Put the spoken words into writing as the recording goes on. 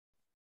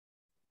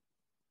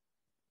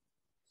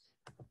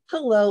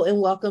Hello and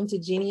welcome to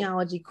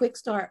Genealogy Quick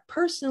Start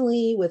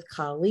Personally with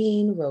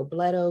Colleen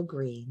Robledo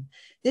Green.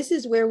 This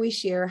is where we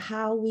share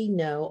how we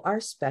know our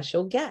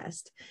special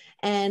guest.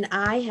 And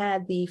I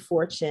had the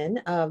fortune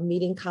of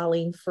meeting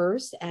Colleen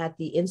first at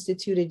the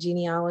Institute of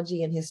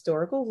Genealogy and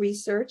Historical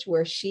Research,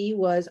 where she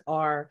was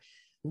our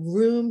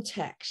room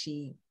tech.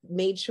 She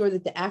made sure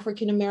that the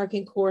African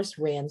American course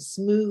ran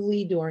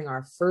smoothly during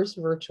our first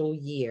virtual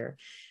year.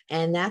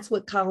 And that's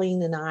what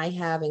Colleen and I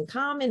have in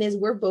common is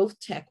we're both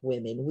tech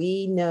women.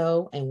 We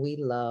know and we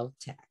love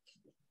tech.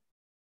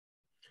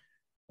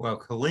 Well,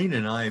 Colleen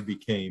and I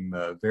became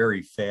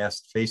very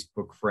fast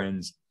Facebook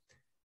friends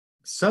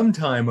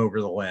sometime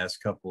over the last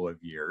couple of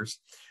years.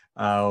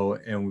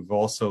 And we've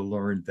also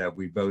learned that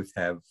we both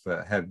have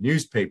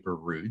newspaper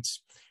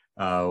roots,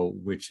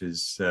 which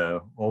is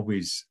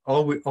always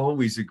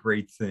a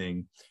great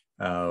thing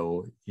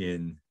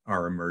in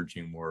our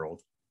emerging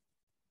world.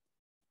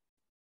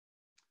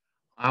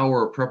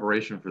 Our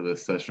preparation for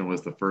this session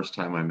was the first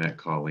time I met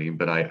Colleen,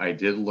 but I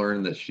did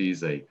learn that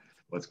she's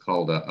what's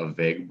called a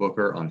vague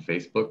booker on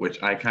Facebook,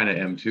 which I kind of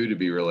am too, to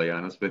be really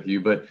honest with you.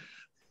 But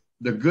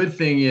the good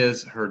thing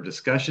is her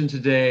discussion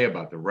today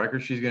about the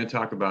record she's going to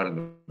talk about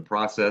in the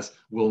process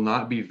will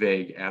not be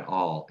vague at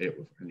all.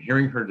 And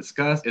hearing her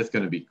discuss, it's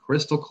going to be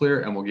crystal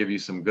clear and will give you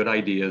some good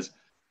ideas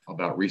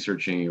about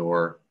researching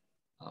your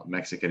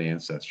Mexican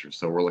ancestors.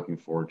 So we're looking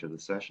forward to the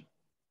session.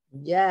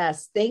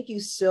 Yes, thank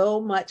you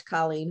so much,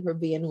 Colleen, for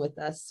being with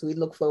us. We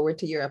look forward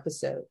to your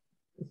episode.